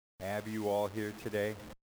have you all here today.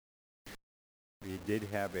 We did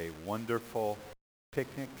have a wonderful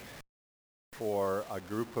picnic for a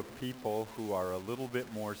group of people who are a little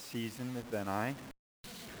bit more seasoned than I.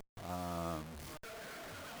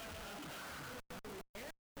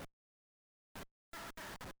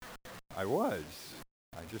 I was.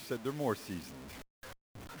 I just said they're more seasoned.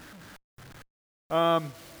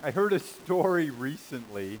 I heard a story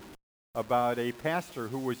recently about a pastor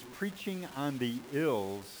who was preaching on the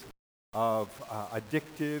ills of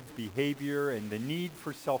addictive behavior and the need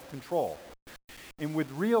for self-control. And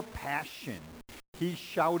with real passion, he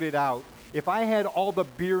shouted out, if I had all the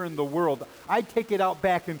beer in the world, I'd take it out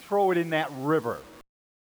back and throw it in that river.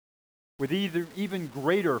 With even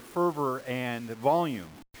greater fervor and volume.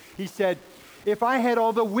 He said, if I had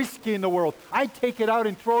all the whiskey in the world, I'd take it out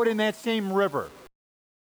and throw it in that same river.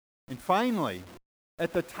 And finally,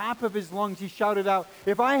 at the top of his lungs, he shouted out,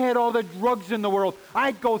 if I had all the drugs in the world,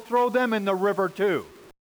 I'd go throw them in the river too.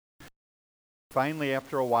 Finally,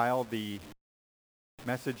 after a while, the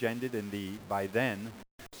message ended, and the, by then,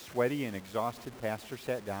 sweaty and exhausted pastor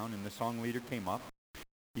sat down, and the song leader came up.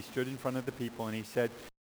 He stood in front of the people, and he said,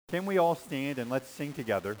 can we all stand and let's sing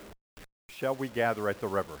together, Shall We Gather at the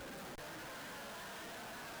River?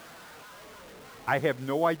 I have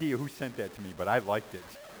no idea who sent that to me, but I liked it.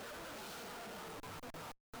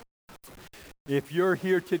 If you're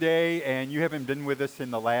here today and you haven't been with us in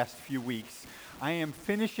the last few weeks, I am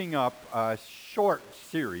finishing up a short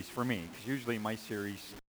series for me, because usually my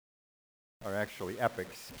series are actually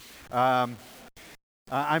epics. I'm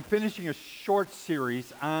finishing a short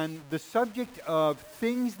series on the subject of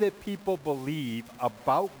things that people believe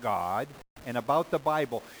about God and about the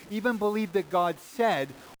Bible, even believe that God said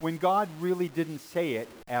when God really didn't say it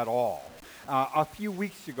at all. A few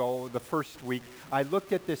weeks ago, the first week, I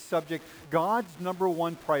looked at this subject. God's number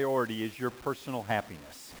one priority is your personal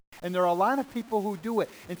happiness. And there are a lot of people who do it.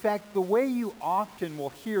 In fact, the way you often will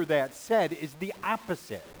hear that said is the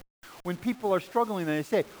opposite. When people are struggling, they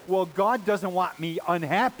say, well, God doesn't want me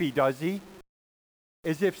unhappy, does he?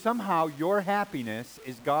 As if somehow your happiness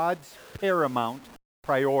is God's paramount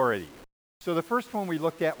priority. So the first one we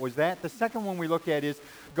looked at was that. The second one we looked at is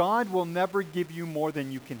God will never give you more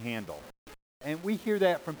than you can handle. And we hear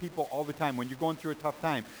that from people all the time when you're going through a tough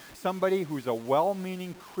time. Somebody who's a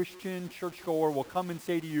well-meaning Christian churchgoer will come and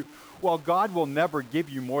say to you, well, God will never give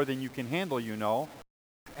you more than you can handle, you know.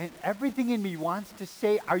 And everything in me wants to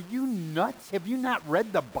say, are you nuts? Have you not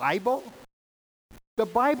read the Bible? The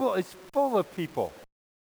Bible is full of people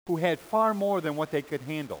who had far more than what they could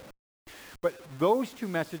handle. But those two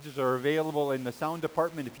messages are available in the sound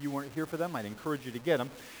department. If you weren't here for them, I'd encourage you to get them.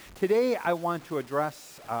 Today, I want to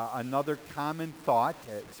address another common thought.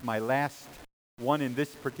 It's my last one in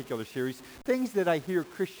this particular series. Things that I hear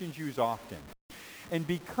Christians use often. And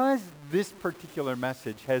because this particular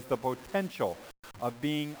message has the potential of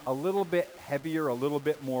being a little bit heavier, a little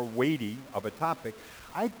bit more weighty of a topic,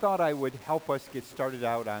 I thought I would help us get started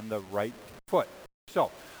out on the right foot.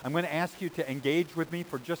 So, I'm going to ask you to engage with me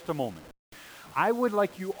for just a moment. I would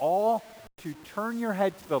like you all to turn your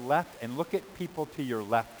head to the left and look at people to your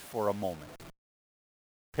left for a moment.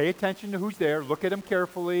 Pay attention to who's there. Look at them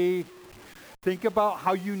carefully. Think about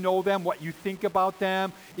how you know them, what you think about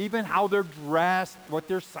them, even how they're dressed, what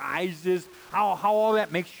their size is, how all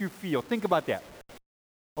that makes you feel. Think about that.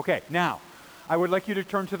 Okay, now, I would like you to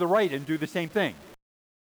turn to the right and do the same thing.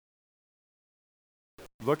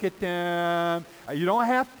 Look at them. You don't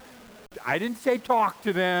have, I didn't say talk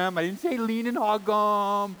to them. I didn't say lean and hug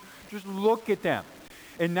them. Just look at them.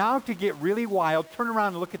 And now to get really wild, turn around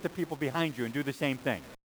and look at the people behind you and do the same thing.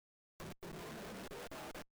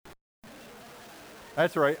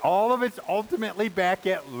 That's right. All of it's ultimately back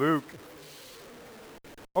at Luke.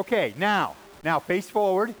 Okay, now face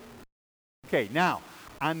forward. Okay, now,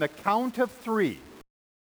 on the count of three,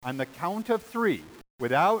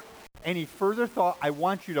 without any further thought, I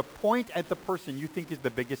want you to point at the person you think is the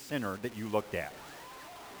biggest sinner that you looked at.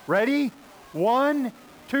 Ready? 1,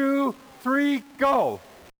 2, 3, go.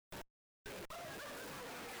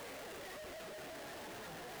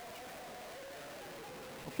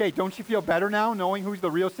 Okay, don't you feel better now knowing who's the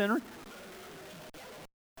real sinner?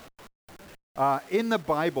 In the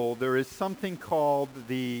Bible, there is something called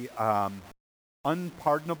the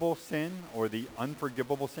unpardonable sin or the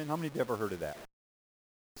unforgivable sin. How many of you have ever heard of that?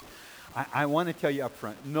 I want to tell you up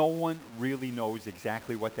front, no one really knows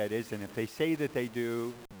exactly what that is, and if they say that they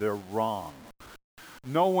do, they're wrong.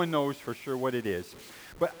 No one knows for sure what it is.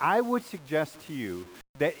 But I would suggest to you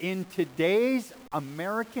that in today's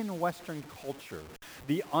American Western culture,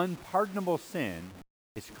 the unpardonable sin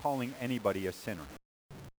is calling anybody a sinner.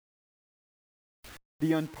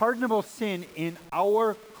 The unpardonable sin in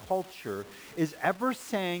our culture is ever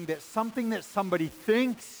saying that something that somebody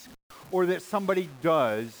thinks or that somebody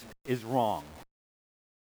does is wrong.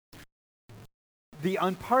 The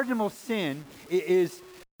unpardonable sin is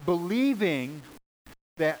believing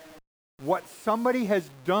that what somebody has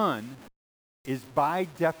done is by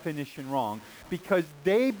definition wrong because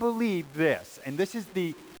they believe this, and this is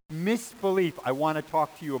the misbelief I want to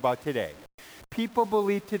talk to you about today. People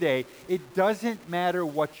believe today it doesn't matter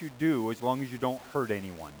what you do as long as you don't hurt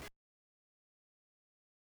anyone.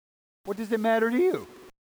 What does it matter to you?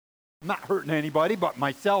 I'm not hurting anybody but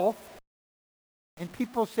myself. And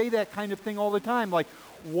people say that kind of thing all the time, like,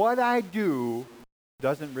 what I do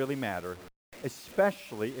doesn't really matter,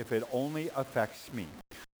 especially if it only affects me.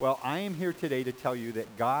 Well, I am here today to tell you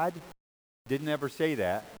that God didn't ever say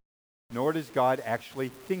that, nor does God actually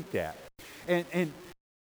think that. And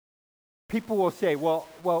people will say, well,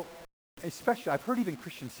 especially, I've heard even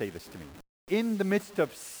Christians say this to me. In the midst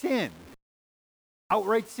of sin,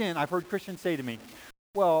 outright sin, I've heard Christians say to me,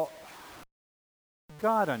 well,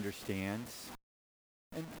 God understands.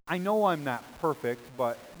 And I know I'm not perfect,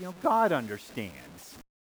 but, God understands.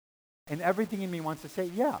 And everything in me wants to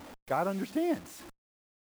say, yeah, God understands.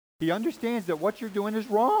 He understands that what you're doing is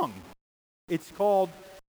wrong. It's called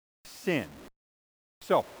sin.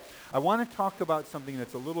 So, I want to talk about something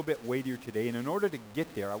that's a little bit weightier today. And in order to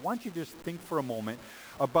get there, I want you to just think for a moment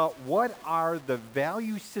about what are the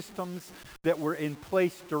value systems that were in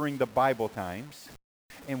place during the Bible times,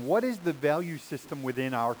 and what is the value system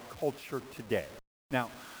within our culture today. Now,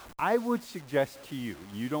 I would suggest to you,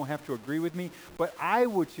 you don't have to agree with me, but I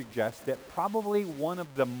would suggest that probably one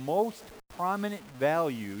of the most prominent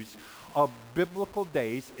values of biblical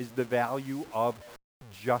days is the value of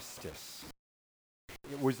justice.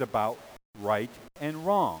 It was about right and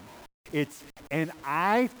wrong. It's an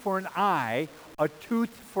eye for an eye, a tooth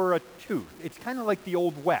for a tooth. It's kind of like the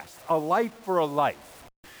Old West, a life for a life.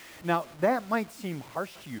 Now, that might seem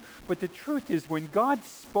harsh to you, but the truth is when God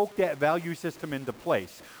spoke that value system into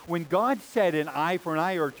place, when God said an eye for an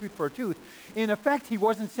eye or a tooth for a tooth, in effect, he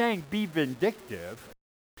wasn't saying be vindictive.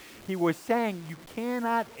 He was saying you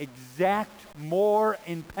cannot exact more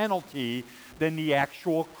in penalty than the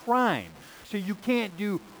actual crime. So you can't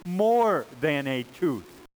do more than a tooth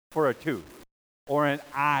for a tooth or an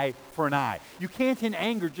eye for an eye. You can't in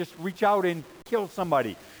anger just reach out and kill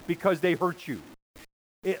somebody because they hurt you.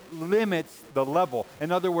 It limits the level.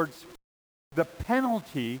 In other words, the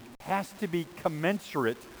penalty has to be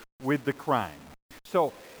commensurate with the crime.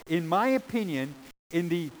 So, in my opinion, in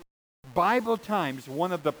the Bible times,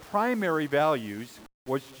 one of the primary values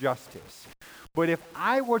was justice. But if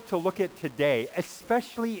I were to look at today,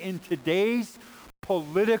 especially in today's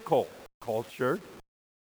political culture,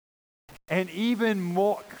 and even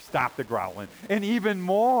more, stop the growling, and even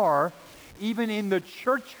more, even in the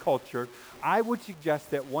church culture, I would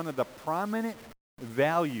suggest that one of the prominent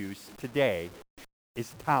values today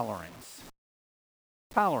is tolerance.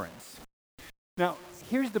 Tolerance. Now,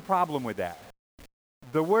 here's the problem with that.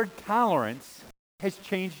 The word tolerance has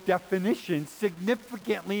changed definition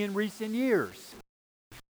significantly in recent years.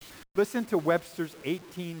 Listen to Webster's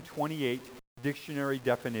 1828 dictionary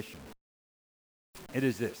definition. It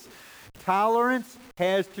is this: tolerance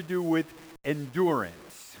has to do with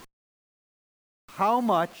endurance. How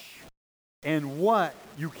much and what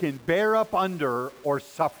you can bear up under or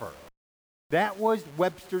suffer. That was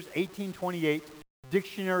Webster's 1828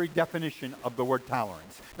 dictionary definition of the word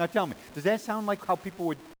tolerance. Now tell me, does that sound like how people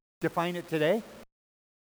would define it today?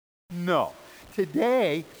 No.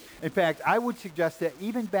 Today, in fact, I would suggest that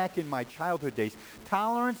even back in my childhood days,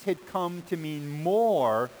 tolerance had come to mean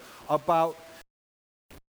more about,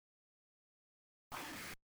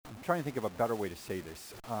 I'm trying to think of a better way to say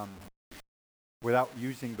this, without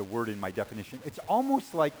using the word in my definition. It's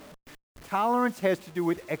almost like tolerance has to do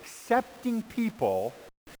with accepting people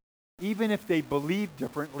even if they believe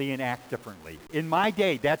differently and act differently. In my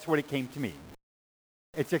day, that's what it came to mean.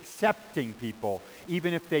 It's accepting people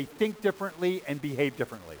even if they think differently and behave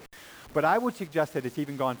differently. But I would suggest that it's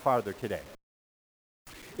even gone farther today.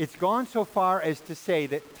 It's gone so far as to say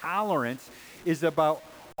that tolerance is about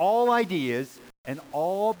all ideas and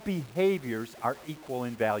all behaviors are equal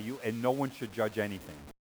in value and no one should judge anything.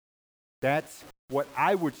 That's what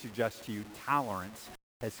I would suggest to you tolerance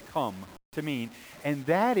has come to mean. And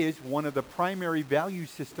that is one of the primary value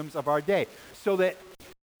systems of our day. So that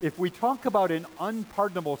if we talk about an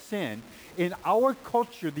unpardonable sin, in our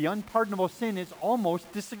culture, the unpardonable sin is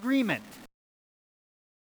almost disagreement.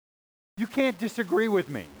 You can't disagree with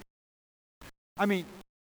me. I mean,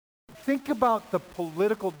 think about the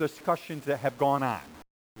political discussions that have gone on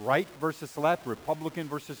right versus left, Republican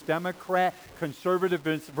versus Democrat, conservative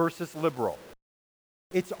versus liberal.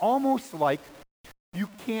 It's almost like you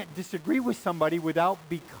can't disagree with somebody without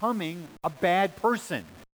becoming a bad person,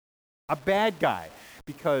 a bad guy,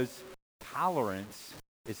 because tolerance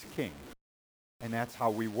is king, and that's how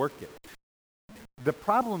we work it. The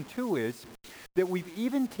problem, too, is that we've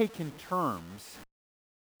even taken terms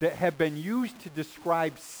that have been used to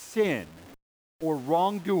describe sin or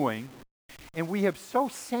wrongdoing, and we have so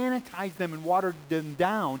sanitized them and watered them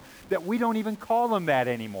down that we don't even call them that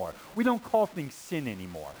anymore. We don't call things sin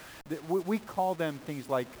anymore. We call them things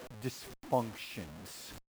like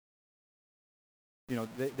dysfunctions. You know,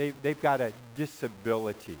 they've got a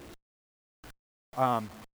disability.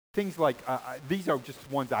 Things like, these are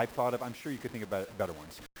just ones I've thought of. I'm sure you could think about better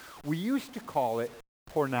ones. We used to call it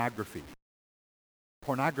pornography.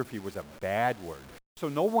 Pornography was a bad word. So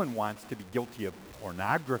no one wants to be guilty of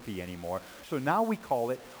pornography anymore. So now we call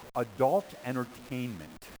it adult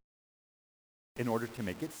entertainment in order to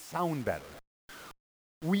make it sound better.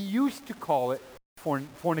 We used to call it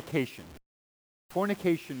fornication.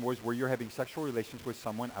 Fornication was where you're having sexual relations with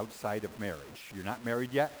someone outside of marriage. You're not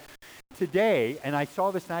married yet. Today, and I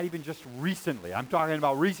saw this not even just recently, I'm talking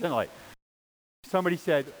about recently, somebody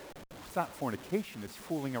said, it's not fornication, it's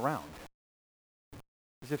fooling around.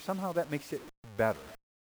 As if somehow that makes it better.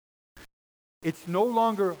 It's no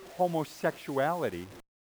longer homosexuality,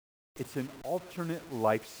 it's an alternate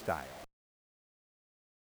lifestyle.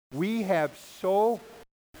 We have so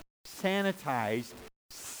sanitized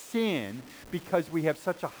sin because we have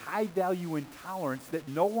such a high value in tolerance that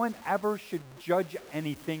no one ever should judge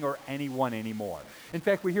anything or anyone anymore. In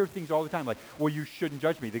fact, we hear things all the time like, well, you shouldn't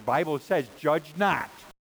judge me. The Bible says, judge not.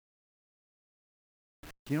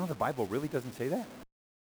 Do you know the Bible really doesn't say that?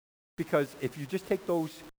 Because if you just take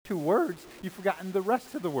those two words, you've forgotten the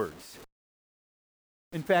rest of the words.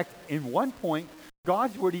 In fact, in one point,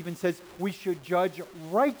 God's word even says we should judge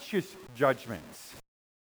righteous judgments.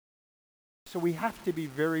 So we have to be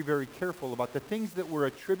very, very careful about the things that we're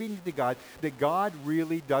attributing to God that God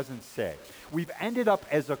really doesn't say. We've ended up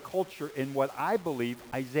as a culture in what I believe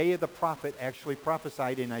Isaiah the prophet actually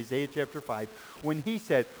prophesied in Isaiah chapter 5 when he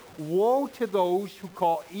said, woe to those who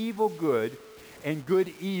call evil good and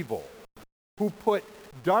good evil, who put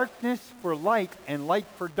darkness for light and light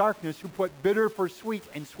for darkness, who put bitter for sweet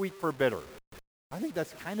and sweet for bitter. I think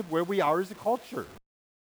that's kind of where we are as a culture.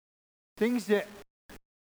 Things that,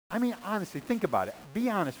 I mean, honestly, think about it. Be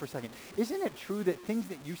honest for a second. Isn't it true that things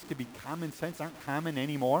that used to be common sense aren't common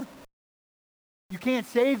anymore? You can't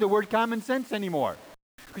say the word common sense anymore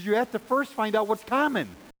because you have to first find out what's common.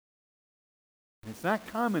 It's not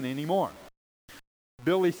common anymore.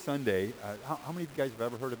 Billy Sunday, how many of you guys have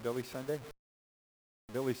ever heard of Billy Sunday?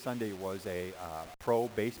 Billy Sunday was a pro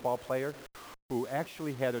baseball player who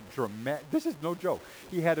actually had a this is no joke,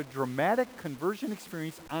 he had a dramatic conversion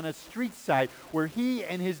experience on a street side where he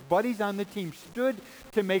and his buddies on the team stood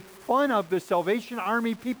to make fun of the Salvation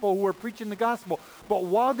Army people who were preaching the gospel. But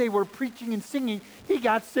while they were preaching and singing, he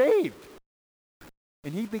got saved.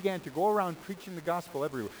 And he began to go around preaching the gospel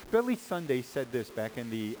everywhere. Billy Sunday said this back in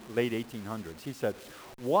the late 1800s. He said,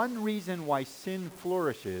 one reason why sin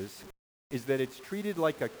flourishes is that it's treated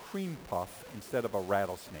like a cream puff instead of a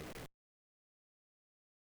rattlesnake.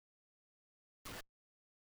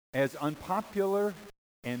 As unpopular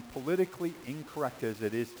and politically incorrect as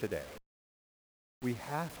it is today, we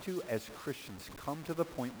have to, as Christians, come to the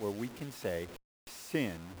point where we can say,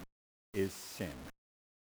 sin is sin.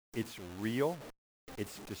 It's real.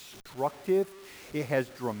 It's destructive. It has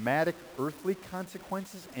dramatic earthly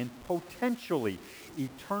consequences and potentially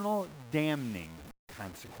eternal damning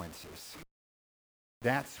consequences.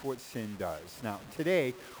 That's what sin does. Now,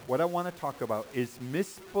 today, what I want to talk about is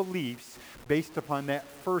misbeliefs based upon that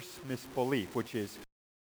first misbelief, which is,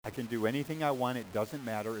 I can do anything I want, it doesn't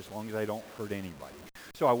matter as long as I don't hurt anybody.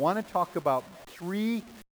 So I want to talk about three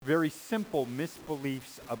very simple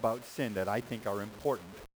misbeliefs about sin that I think are important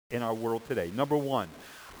in our world today. Number one,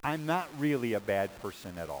 I'm not really a bad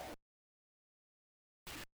person at all.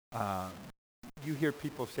 You hear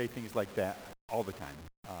people say things like that all the time.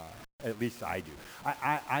 At least I do.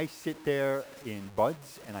 I sit there in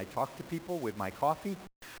Bud's and I talk to people with my coffee.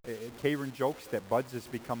 Karen jokes that Bud's has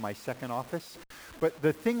become my second office. But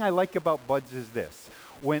the thing I like about Bud's is this.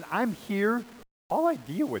 When I'm here, all I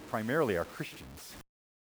deal with primarily are Christians.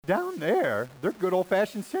 Down there, they're good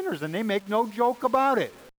old-fashioned sinners and they make no joke about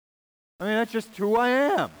it. I mean, that's just who I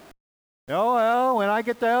am. Oh, well, when I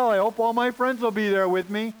get to hell, I hope all my friends will be there with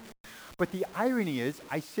me. But the irony is,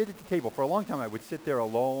 I sit at the table. For a long time, I would sit there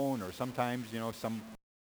alone, or sometimes, some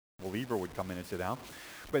believer would come in and sit down.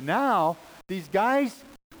 But now, these guys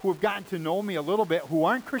who have gotten to know me a little bit, who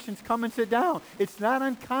aren't Christians, come and sit down. It's not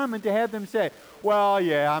uncommon to have them say, well,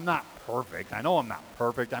 yeah, I'm not perfect. I know I'm not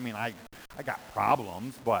perfect. I mean, I got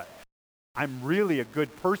problems, but I'm really a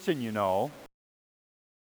good person, you know.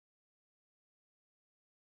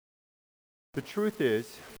 The truth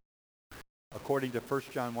is, according to 1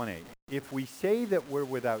 John 1:8, if we say that we're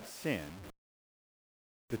without sin,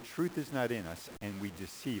 the truth is not in us, and we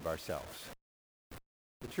deceive ourselves.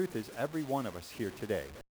 The truth is, every one of us here today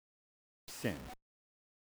sin.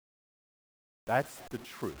 That's the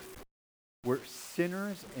truth. We're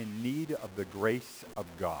sinners in need of the grace of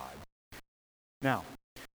God. Now,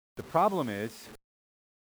 the problem is,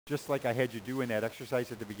 just like I had you do in that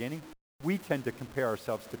exercise at the beginning, we tend to compare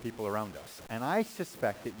ourselves to people around us. And I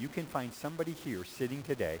suspect that you can find somebody here sitting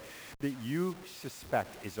today that you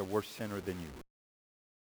suspect is a worse sinner than you.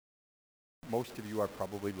 Most of you are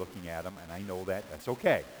probably looking at them, and I know that. That's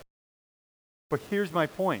okay. But here's my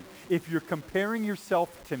point. If you're comparing yourself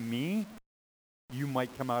to me, you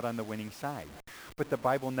might come out on the winning side. But the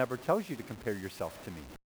Bible never tells you to compare yourself to me.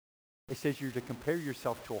 It says you're to compare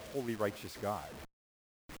yourself to a holy, righteous God.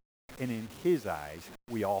 And in his eyes,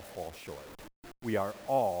 we all fall short. We are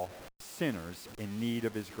all sinners in need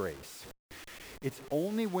of his grace. It's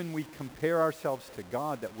only when we compare ourselves to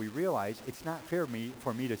God that we realize it's not fair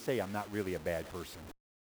for me to say I'm not really a bad person.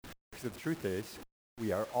 Because the truth is,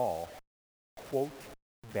 we are all, quote,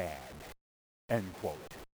 bad, end quote.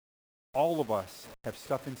 All of us have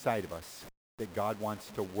stuff inside of us that God wants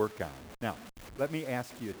to work on. Now, let me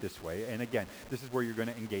ask you it this way, and again, this is where you're going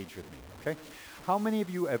to engage with me, okay? How many of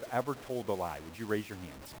you have ever told a lie? Would you raise your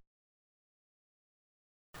hands?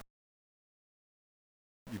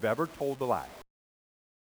 You've ever told a lie?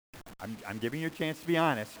 I'm giving you a chance to be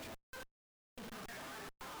honest.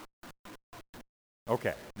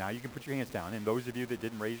 Okay, now you can put your hands down. And those of you that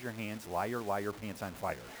didn't raise your hands, liar, liar, pants on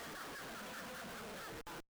fire.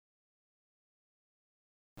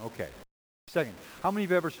 Okay. Second, how many of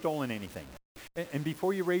you have ever stolen anything? And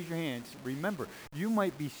before you raise your hands, remember, you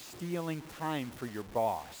might be stealing time for your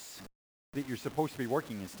boss that you're supposed to be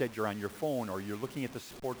working. Instead, you're on your phone or you're looking at the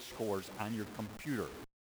sports scores on your computer.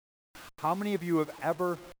 How many of you have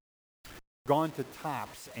ever gone to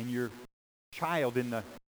Tops and your child in the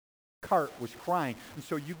cart was crying, and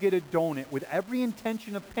so you get a donut with every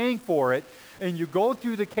intention of paying for it, and you go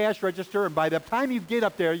through the cash register, and by the time you get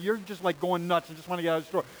up there, you're just like going nuts and just want to get out of the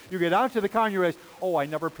store. You get out to the car and you realize, oh, I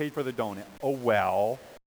never paid for the donut. Oh, well,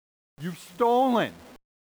 you've stolen.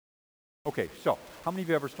 Okay, so how many of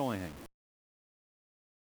you have ever stolen anything?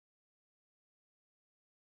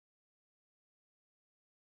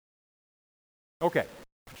 Okay,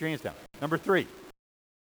 put your hands down. Number 3.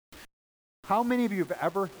 How many of you have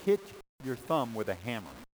ever hit your thumb with a hammer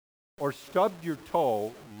or stubbed your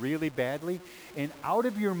toe really badly and out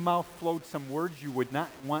of your mouth flowed some words you would not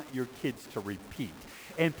want your kids to repeat?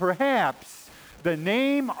 And perhaps the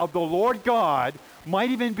name of the Lord God might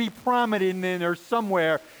even be prominent in there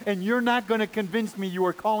somewhere, and you're not going to convince me you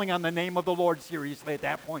were calling on the name of the Lord seriously at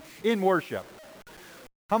that point in worship.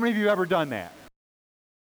 How many of you have ever done that?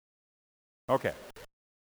 Okay.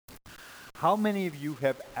 How many of you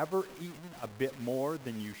have ever eaten a bit more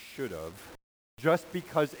than you should have just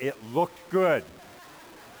because it looked good?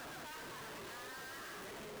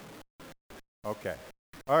 Okay.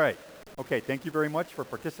 All right. Okay, thank you very much for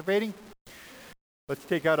participating. Let's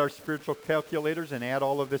take out our spiritual calculators and add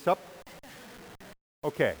all of this up.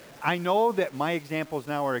 Okay. I know that my examples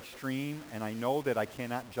now are extreme, and I know that I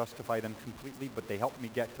cannot justify them completely, but they help me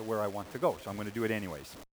get to where I want to go, so I'm going to do it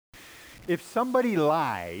anyways. If somebody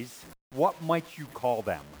lies, what might you call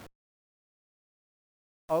them?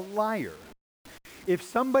 A liar. If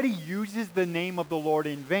somebody uses the name of the Lord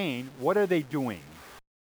in vain, what are they doing?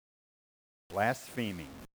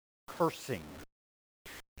 Blaspheming, cursing.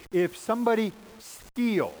 If somebody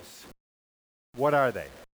steals, what are they?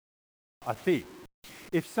 A thief.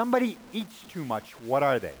 If somebody eats too much, what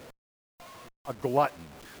are they? A glutton.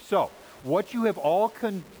 So, what you have all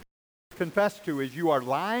confessed to is you are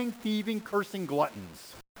lying, thieving, cursing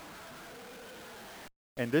gluttons.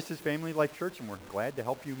 And this is Family Life Church, and we're glad to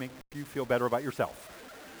help you make you feel better about yourself.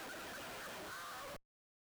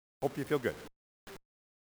 Hope you feel good.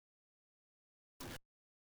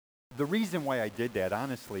 The reason why I did that,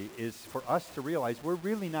 honestly, is for us to realize we're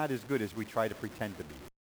really not as good as we try to pretend to be.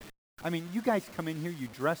 I mean, you guys come in here, you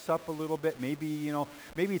dress up a little bit. Maybe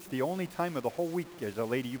it's the only time of the whole week as a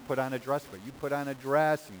lady you put on a dress, but you put on a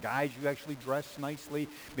dress, and guys, you actually dress nicely.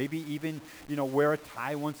 Maybe even, wear a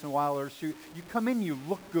tie once in a while or a suit. You come in, you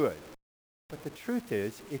look good. But the truth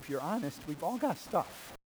is, if you're honest, we've all got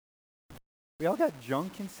stuff. We all got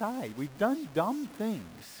junk inside. We've done dumb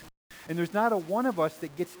things. And there's not a one of us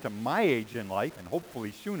that gets to my age in life, and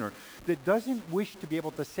hopefully sooner, that doesn't wish to be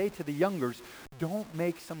able to say to the youngers, don't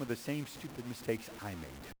make some of the same stupid mistakes I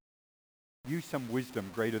made. Use some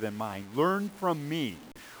wisdom greater than mine. Learn from me.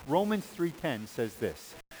 Romans 3:10 says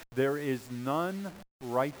this, there is none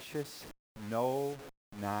righteous, no,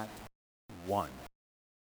 not one.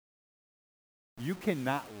 You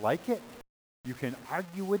cannot like it. You can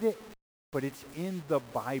argue with it, but it's in the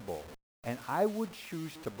Bible. And I would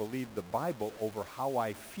choose to believe the Bible over how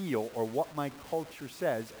I feel or what my culture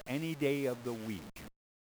says any day of the week.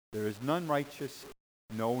 There is none righteous,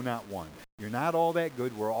 no, not one. You're not all that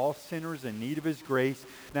good. We're all sinners in need of his grace.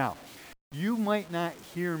 Now, you might not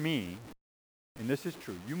hear me, and this is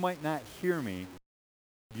true, you might not hear me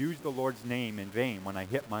use the Lord's name in vain when I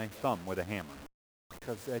hit my thumb with a hammer,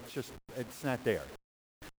 because it's not there.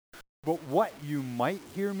 But what you might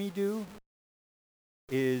hear me do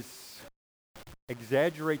is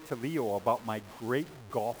exaggerate to Leo about my great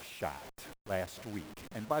golf shot last week.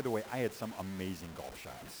 And by the way, I had some amazing golf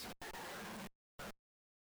shots.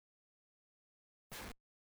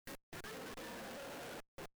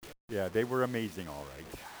 Yeah, they were amazing, all right.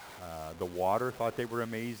 The water thought they were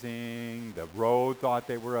amazing. The road thought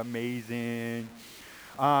they were amazing.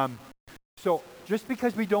 So just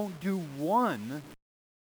because we don't do one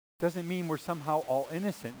doesn't mean we're somehow all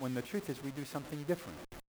innocent, when the truth is we do something different.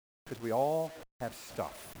 Because we all have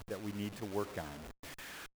stuff that we need to work on.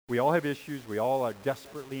 We all have issues. We all are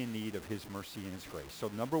desperately in need of his mercy and his grace.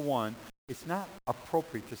 So number one, it's not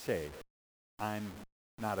appropriate to say, I'm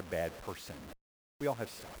not a bad person. We all have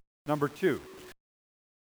stuff. Number two,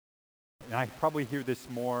 and I probably hear this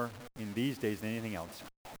more in these days than anything else,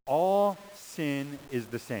 all sin is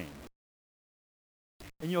the same.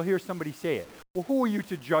 And you'll hear somebody say it. Well, who are you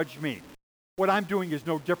to judge me? What I'm doing is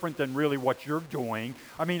no different than really what you're doing.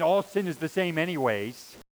 I mean, all sin is the same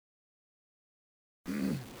anyways.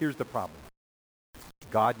 Here's the problem.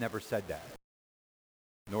 God never said that.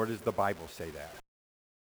 Nor does the Bible say that.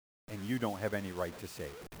 And you don't have any right to say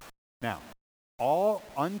it. Now, all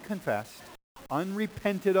unconfessed,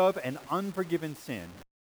 unrepented of, and unforgiven sin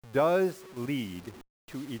does lead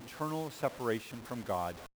to eternal separation from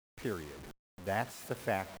God, period. That's the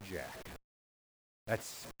fact, Jack.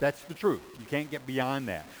 That's the truth. You can't get beyond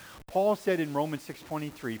that. Paul said in Romans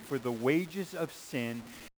 6:23, for the wages of sin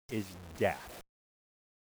is death.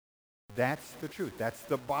 That's the truth. That's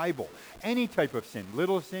the Bible. Any type of sin,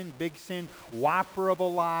 little sin, big sin, whopper of a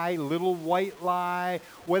lie, little white lie,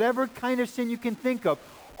 whatever kind of sin you can think of,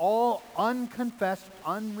 all unconfessed,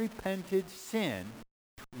 unrepented sin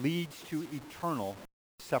leads to eternal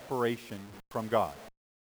separation from God.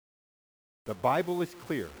 The Bible is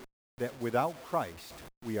clear that without Christ,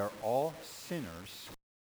 we are all sinners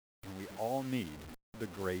and we all need the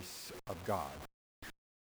grace of God.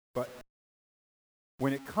 But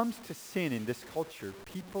when it comes to sin in this culture,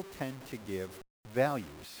 people tend to give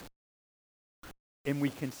values. And we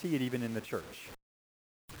can see it even in the church.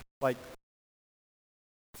 Like,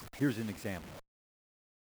 here's an example.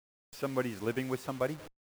 Somebody's living with somebody.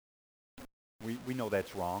 We know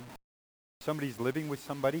that's wrong. Somebody's living with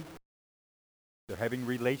somebody. They're having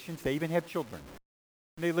relations. They even have children.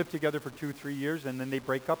 And they live together for 2-3 years, and then they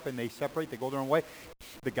break up and they separate. They go their own way.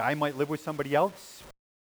 The guy might live with somebody else,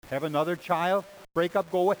 have another child, break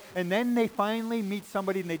up, go away. And then they finally meet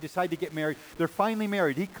somebody and they decide to get married. They're finally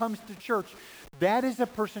married. He comes to church. That is a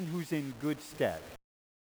person who's in good stead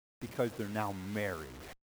because they're now married.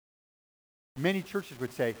 Many churches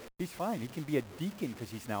would say, he's fine. He can be a deacon because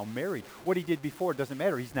he's now married. What he did before doesn't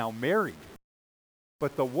matter. He's now married.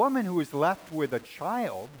 But the woman who is left with a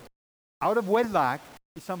child out of wedlock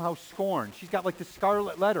is somehow scorned. She's got like the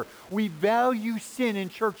scarlet letter. We value sin in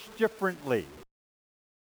church differently.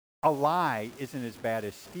 A lie isn't as bad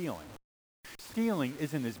as stealing. Stealing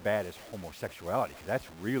isn't as bad as homosexuality, because that's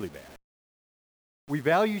really bad. We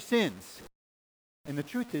value sins. And the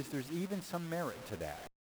truth is, there's even some merit to that.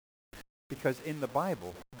 Because in the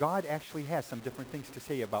Bible, God actually has some different things to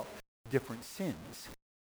say about different sins.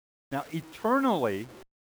 Now, eternally,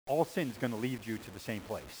 all sin is going to lead you to the same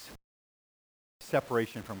place.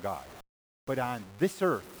 Separation from God. But on this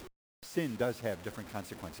earth, sin does have different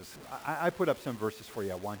consequences. I put up some verses for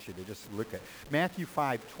you I want you to just look at. Matthew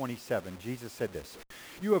 5:27, Jesus said this,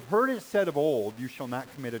 you have heard it said of old, you shall not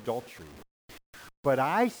commit adultery. But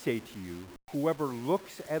I say to you, whoever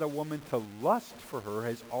looks at a woman to lust for her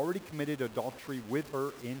has already committed adultery with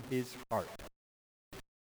her in his heart.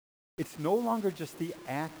 It's no longer just the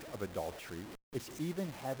act of adultery. It's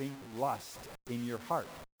even having lust in your heart.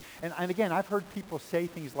 And again, I've heard people say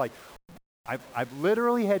things like, I've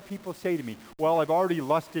literally had people say to me, well, I've already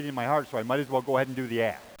lusted in my heart, so I might as well go ahead and do the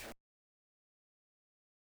act.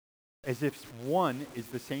 As if one is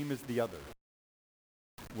the same as the other.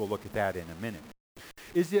 We'll look at that in a minute.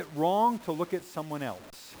 Is it wrong to look at someone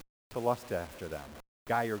else, to lust after them,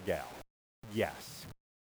 guy or gal? Yes.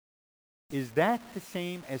 Is that the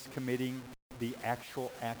same as committing the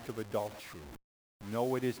actual act of adultery?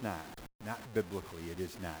 No, it is not. Not biblically, it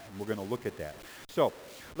is not. And we're going to look at that. So,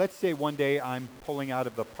 let's say one day I'm pulling out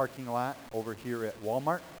of the parking lot over here at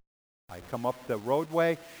Walmart. I come up the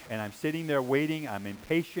roadway, and I'm sitting there waiting. I'm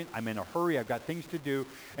impatient. I'm in a hurry. I've got things to do.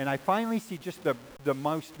 And I finally see just the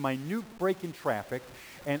most minute break in traffic,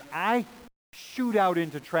 and I shoot out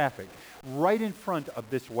into traffic right in front of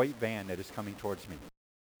this white van that is coming towards me.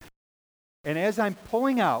 And as I'm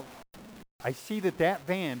pulling out, I see that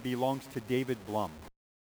van belongs to David Blum.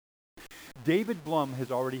 David Blum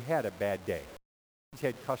has already had a bad day. He's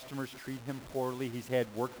had customers treat him poorly. He's had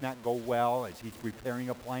work not go well as he's repairing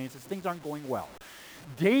appliances. Things aren't going well.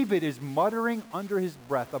 David is muttering under his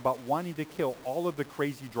breath about wanting to kill all of the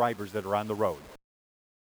crazy drivers that are on the road.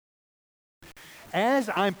 As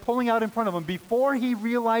I'm pulling out in front of him, before he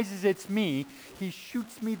realizes it's me, he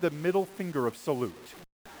shoots me the middle finger of salute.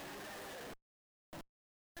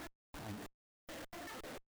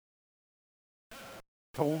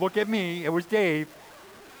 Don't look at me. It was Dave.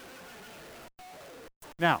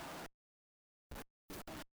 Now,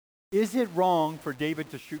 is it wrong for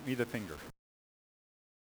David to shoot me the finger?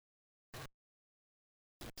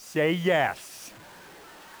 Say yes.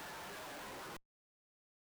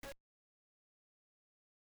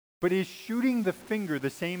 But is shooting the finger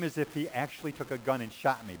the same as if he actually took a gun and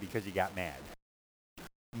shot me because he got mad?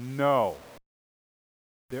 No.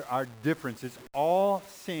 There are differences. All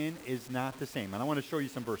sin is not the same. And I want to show you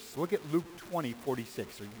some verses. Look at Luke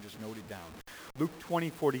 20:46, or you can just note it down. Luke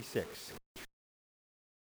 20:46.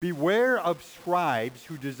 Beware of scribes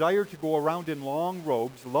who desire to go around in long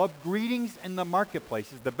robes, love greetings in the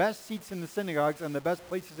marketplaces, the best seats in the synagogues, and the best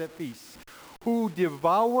places at feasts, who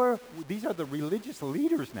devour, these are the religious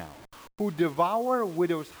leaders now, who devour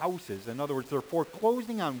widows' houses. In other words, they're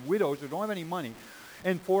foreclosing on widows who don't have any money,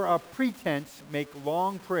 and for a pretense make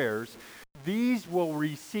long prayers. These will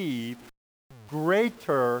receive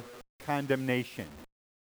greater condemnation.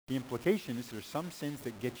 The implication is there's some sins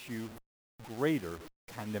that get you greater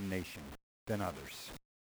condemnation than others.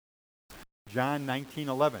 John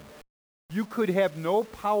 19:11. You could have no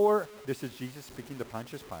power, this is Jesus speaking to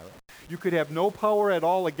Pontius Pilate, you could have no power at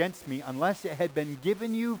all against me unless it had been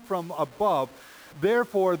given you from above.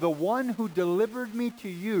 Therefore, the one who delivered me to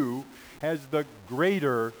you has the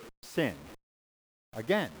greater sin.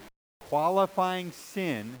 Again, qualifying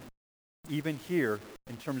sin, even here,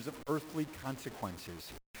 in terms of earthly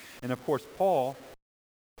consequences. And of course, Paul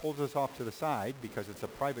pulls us off to the side because it's a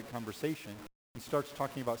private conversation. He starts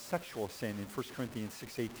talking about sexual sin in 1 Corinthians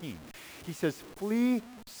 6:18. He says, flee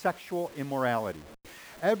sexual immorality.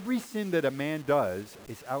 Every sin that a man does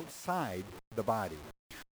is outside the body.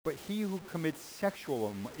 But he who commits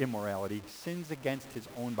sexual immorality sins against his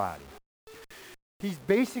own body. He's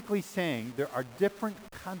basically saying there are different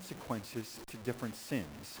consequences to different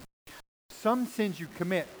sins. Some sins you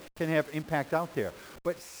commit can have impact out there,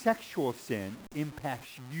 but sexual sin impacts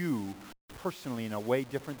you personally in a way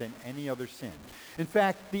different than any other sin. In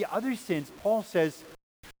fact, the other sins, Paul says,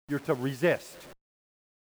 you're to resist.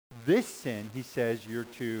 This sin, he says, you're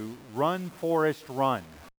to run, Forrest, run.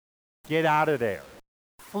 Get out of there.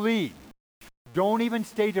 Flee. Don't even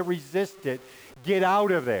stay to resist it. Get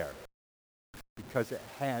out of there. Because it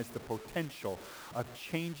has the potential of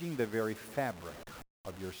changing the very fabric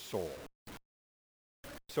of your soul.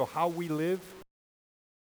 So how we live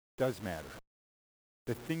does matter.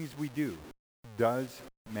 The things we do does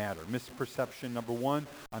matter. Misperception number one,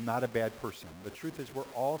 I'm not a bad person. The truth is we're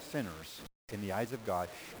all sinners in the eyes of God,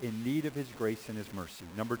 in need of his grace and his mercy.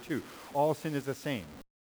 Number two, all sin is the same.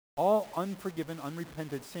 All unforgiven,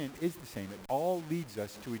 unrepented sin is the same. It all leads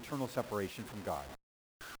us to eternal separation from God.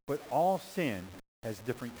 But all sin has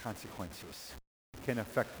different consequences. It can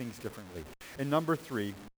affect things differently. And number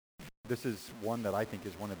three, this is one that I think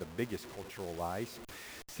is one of the biggest cultural lies.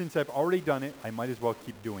 Since I've already done it, I might as well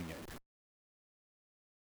keep doing it.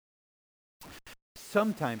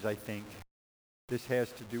 Sometimes I think this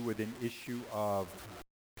has to do with an issue of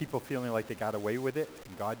people feeling like they got away with it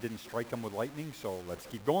and God didn't strike them with lightning, so let's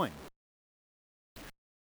keep going.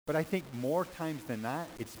 But I think more times than not,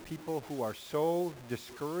 it's people who are so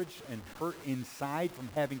discouraged and hurt inside from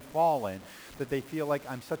having fallen that they feel like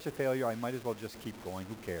I'm such a failure, I might as well just keep going.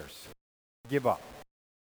 Who cares? Give up.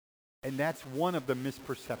 And that's one of the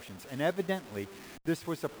misperceptions. And evidently, this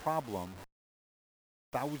was a problem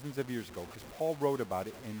thousands of years ago, because Paul wrote about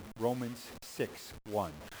it in Romans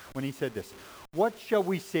 6:1, when he said this, "What shall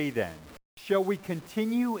we say then? Shall we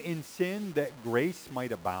continue in sin that grace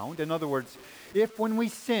might abound?" In other words, if when we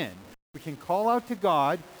sin, we can call out to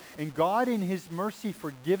God, and God in his mercy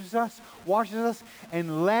forgives us, washes us,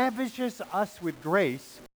 and lavishes us with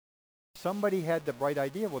grace, somebody had the bright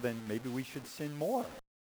idea, well then maybe we should sin more,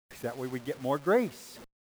 because that way we get more grace.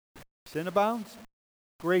 Sin abounds,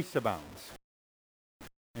 grace abounds.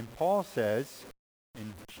 And Paul says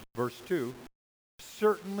in verse 2,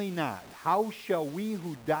 "Certainly not. How shall we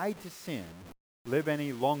who died to sin live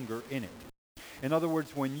any longer in it?" In other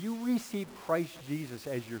words, when you receive Christ Jesus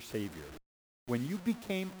as your Savior, when you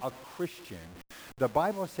became a Christian, the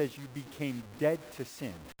Bible says you became dead to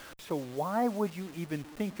sin. So why would you even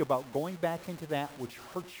think about going back into that which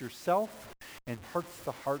hurts yourself and hurts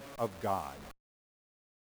the heart of God?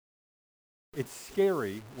 It's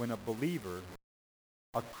scary when a believer,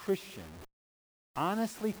 a Christian,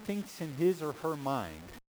 honestly thinks in his or her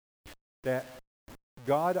mind that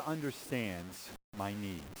God understands my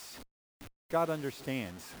needs. God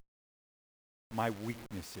understands my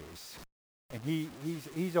weaknesses. And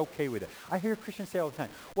he's okay with it. I hear Christians say all the time,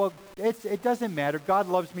 well, it doesn't matter. God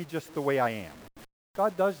loves me just the way I am.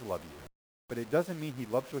 God does love you. But it doesn't mean he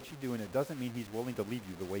loves what you do, and it doesn't mean he's willing to leave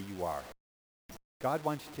you the way you are. God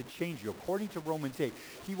wants to change you. According to Romans 8,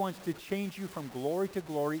 he wants to change you from glory to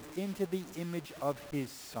glory into the image of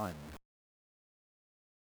his Son.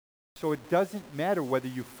 So it doesn't matter whether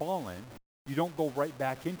you've fallen. You don't go right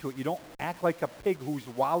back into it. You don't act like a pig who's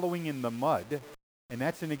wallowing in the mud. And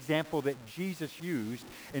that's an example that Jesus used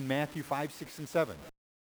in Matthew 5, 6, and 7.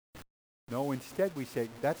 No, instead we say,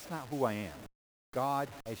 that's not who I am. God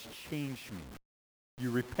has changed me.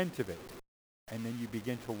 You repent of it. And then you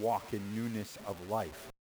begin to walk in newness of life.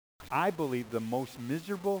 I believe the most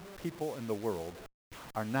miserable people in the world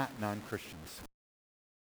are not non-Christians.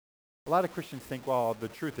 A lot of Christians think, well, the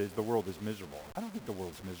truth is the world is miserable. I don't think the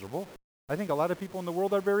world's miserable. I think a lot of people in the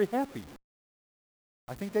world are very happy.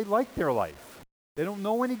 I think they like their life. They don't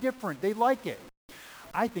know any different. They like it.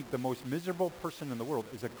 I think the most miserable person in the world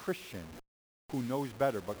is a Christian who knows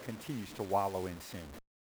better but continues to wallow in sin.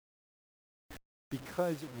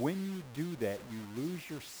 Because when you do that, you lose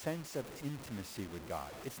your sense of intimacy with God.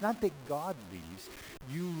 It's not that God leaves.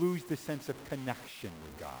 You lose the sense of connection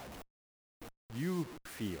with God. You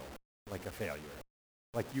feel like a failure,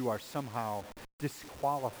 like you are somehow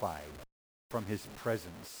disqualified from his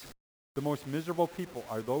presence. The most miserable people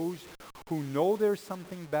are those who know there's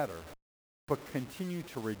something better, but continue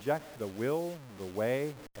to reject the will, the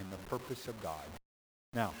way, and the purpose of God.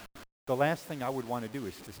 Now, the last thing I would want to do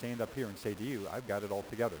is to stand up here and say to you, I've got it all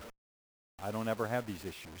together. I don't ever have these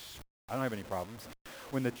issues. I don't have any problems.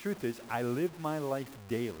 When the truth is, I live my life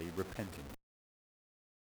daily repenting.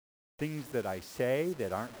 Things that I say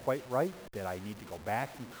that aren't quite right, that I need to go back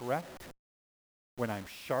and correct. When I'm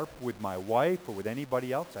sharp with my wife or with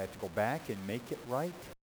anybody else, I have to go back and make it right.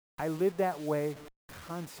 I live that way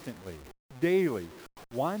constantly, daily,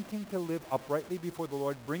 wanting to live uprightly before the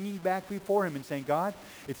Lord, bringing back before him and saying, God,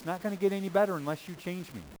 it's not going to get any better unless you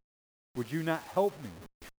change me. Would you not help me?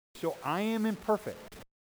 So I am imperfect,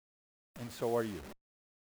 and so are you.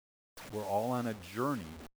 We're all on a journey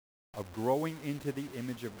of growing into the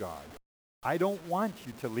image of God. I don't want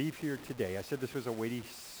you to leave here today. I said this was a weighty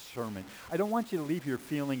sermon. I don't want you to leave here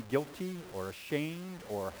feeling guilty or ashamed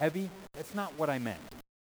or heavy. That's not what I meant.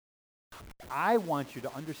 I want you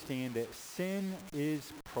to understand that sin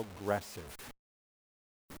is progressive.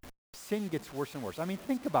 Sin gets worse and worse. I mean,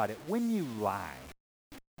 think about it. When you lie,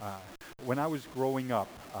 when I was growing up,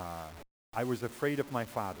 I was afraid of my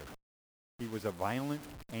father. He was a violent,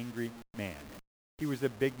 angry man. He was a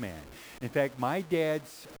big man. In fact, my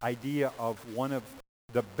dad's idea of one of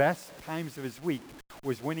the best times of his week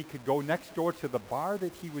was when he could go next door to the bar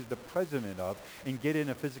that he was the president of and get in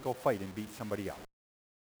a physical fight and beat somebody up.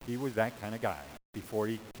 He was that kind of guy before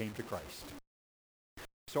he came to Christ.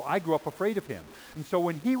 So I grew up afraid of him. And so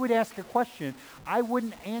when he would ask a question, I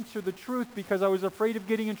wouldn't answer the truth because I was afraid of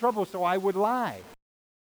getting in trouble, so I would lie.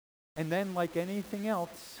 And then, like anything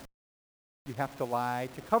else, you have to lie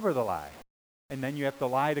to cover the lie. And then you have to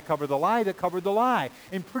lie to cover the lie to cover the lie.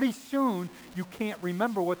 And pretty soon, you can't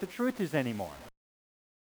remember what the truth is anymore.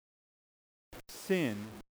 Sin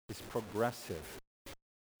is progressive.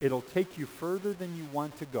 It'll take you further than you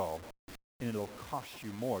want to go, and it'll cost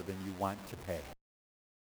you more than you want to pay.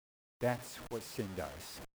 That's what sin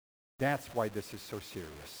does. That's why this is so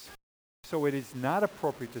serious. So it is not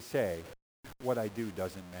appropriate to say, what I do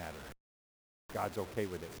doesn't matter. God's okay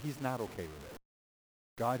with it. He's not okay with it.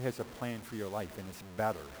 God has a plan for your life, and it's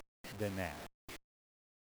better than that.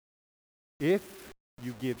 If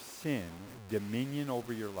you give sin dominion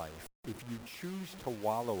over your life, if you choose to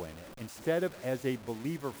wallow in it, instead of as a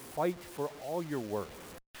believer fight for all your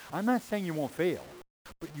worth, I'm not saying you won't fail,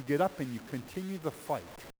 but you get up and you continue the fight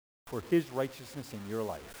for his righteousness in your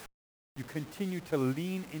life. You continue to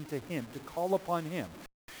lean into him, to call upon him.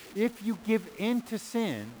 If you give in to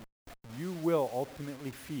sin, you will ultimately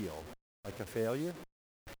feel like a failure,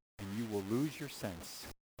 and you will lose your sense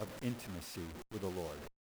of intimacy with the Lord.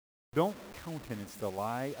 Don't countenance the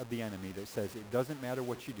lie of the enemy that says it doesn't matter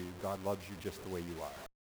what you do, God loves you just the way you are.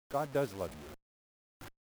 God does love you,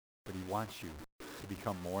 but he wants you to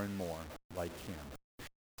become more and more like him.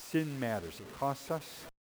 Sin matters. It costs us,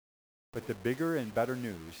 but the bigger and better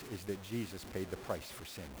news is that Jesus paid the price for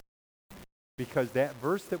sin. Because that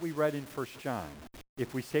verse that we read in 1 John,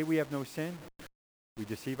 if we say we have no sin, we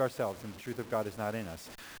deceive ourselves and the truth of God is not in us.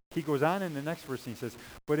 He goes on in the next verse and he says,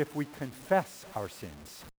 but if we confess our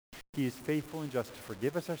sins, he is faithful and just to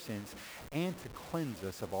forgive us our sins and to cleanse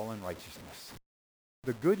us of all unrighteousness.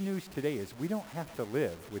 The good news today is we don't have to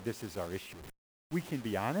live with this as our issue. We can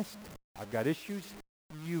be honest. I've got issues.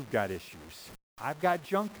 You've got issues. I've got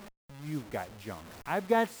junk. You've got junk. I've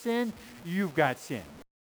got sin. You've got sin.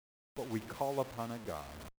 But we call upon a God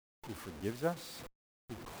who forgives us,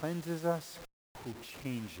 who cleanses us, who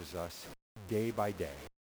changes us day by day.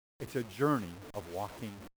 It's a journey of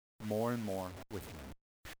walking more and more with him.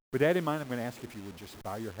 With that in mind, I'm going to ask if you would just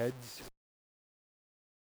bow your heads.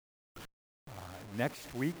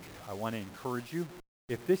 Next week, I want to encourage you,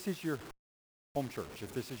 if this is your home church,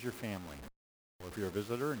 if this is your family, or if you're a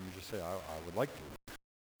visitor and you just say, I would like to,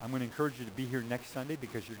 I'm going to encourage you to be here next Sunday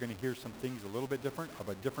because you're going to hear some things a little bit different, of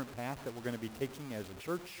a different path that we're going to be taking as a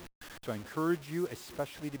church. So I encourage you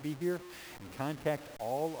especially to be here and contact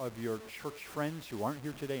all of your church friends who aren't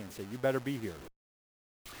here today and say, you better be here.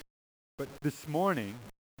 But this morning,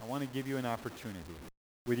 I want to give you an opportunity.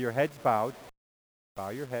 With your heads bowed, bow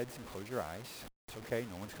your heads and close your eyes. It's okay.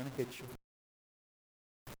 No one's going to hit you.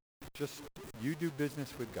 Just you do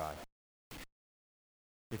business with God.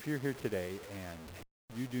 If you're here today and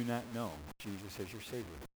you do not know Jesus as your Savior,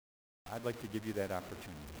 I'd like to give you that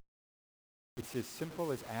opportunity. It's as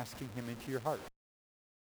simple as asking him into your heart,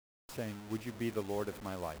 saying, would you be the Lord of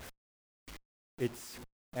my life? It's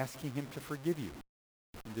asking him to forgive you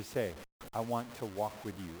and to say, I want to walk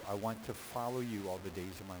with you. I want to follow you all the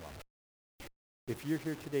days of my life. If you're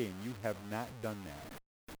here today and you have not done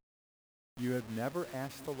that, you have never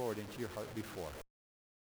asked the Lord into your heart before,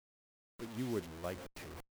 but you would like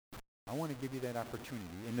to, I want to give you that opportunity.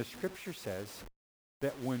 And the scripture says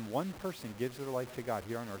that when one person gives their life to God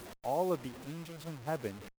here on earth, all of the angels in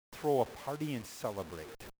heaven throw a party and celebrate.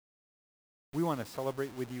 We want to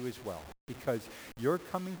celebrate with you as well, because your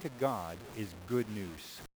coming to God is good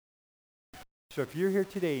news. So if you're here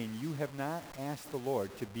today and you have not asked the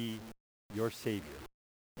Lord to be your Savior,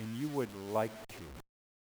 and you would like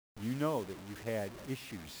to, you know that you've had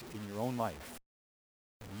issues in your own life,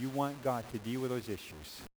 and you want God to deal with those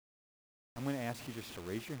issues, I'm going to ask you just to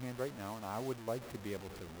raise your hand right now, and I would like to be able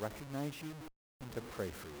to recognize you and to pray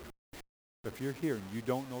for you. So if you're here and you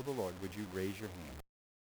don't know the Lord, would you raise your hand?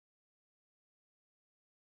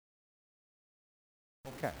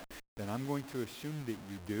 Okay, then I'm going to assume that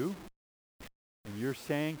you do, and you're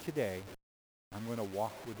saying today, I'm going to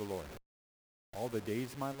walk with the Lord. All the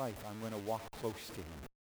days of my life, I'm going to walk close to him.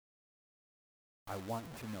 I want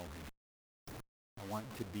to know him. I want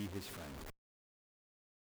to be his friend.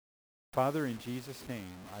 Father, in Jesus'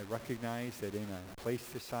 name, I recognize that in a place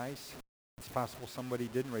this size, it's possible somebody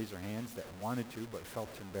didn't raise their hands that wanted to but felt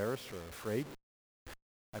embarrassed or afraid.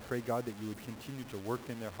 I pray, God, that you would continue to work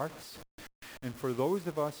in their hearts. And for those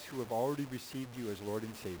of us who have already received you as Lord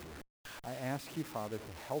and Savior, I ask you, Father,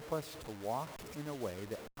 to help us to walk in a way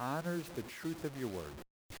that honors the truth of your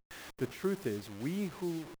word. The truth is, we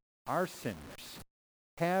who are sinners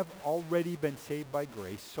have already been saved by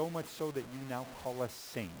grace, so much so that you now call us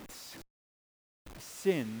saints.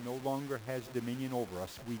 Sin no longer has dominion over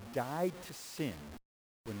us. We died to sin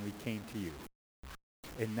when we came to you.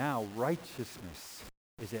 And now righteousness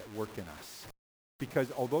is at work in us.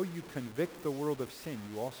 Because although you convict the world of sin,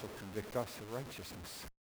 you also convict us of righteousness.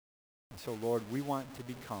 And so, Lord, we want to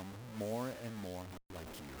become more and more like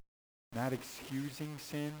you. Not excusing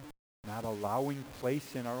sin, not allowing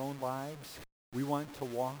place in our own lives. We want to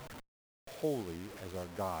walk holy as our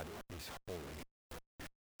God is holy.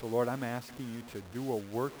 So, Lord, I'm asking you to do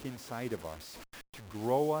a work inside of us, to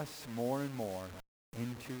grow us more and more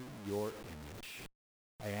into your image.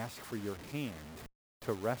 I ask for your hand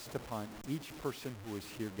to rest upon each person who is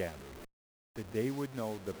here gathered, that they would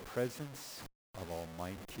know the presence of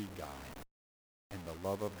Almighty God. and the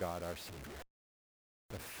love of God our Savior,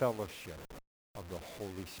 the fellowship of the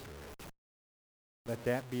Holy Spirit. Let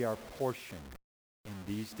that be our portion in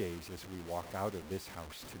these days as we walk out of this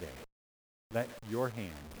house today. Let your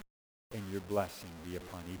hand and your blessing be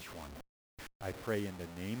upon each one. I pray in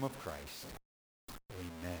the name of Christ.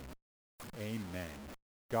 Amen. Amen.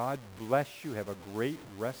 God bless you. Have a great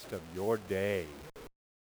rest of your day.